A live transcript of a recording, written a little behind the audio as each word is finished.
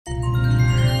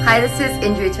Hi, this is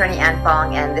injury attorney Ann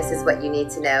Fong, and this is what you need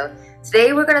to know.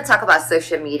 Today we're going to talk about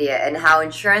social media and how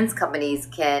insurance companies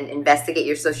can investigate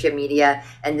your social media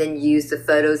and then use the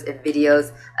photos and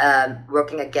videos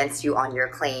working against you on your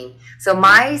claim. So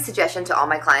my suggestion to all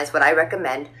my clients, what I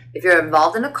recommend, if you're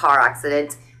involved in a car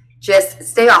accident, just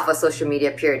stay off of social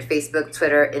media, period. Facebook,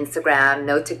 Twitter, Instagram,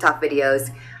 no TikTok videos.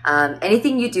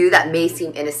 Anything you do that may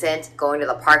seem innocent, going to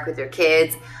the park with your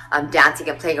kids, dancing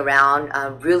and playing around,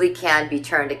 really can be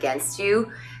turned against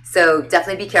you. So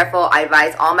definitely be careful. I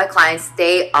advise all my clients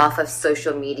stay off of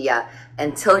social media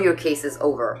until your case is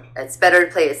over. It's better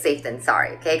to play it safe than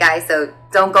sorry. Okay, guys? So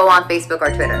don't go on Facebook or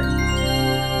Twitter.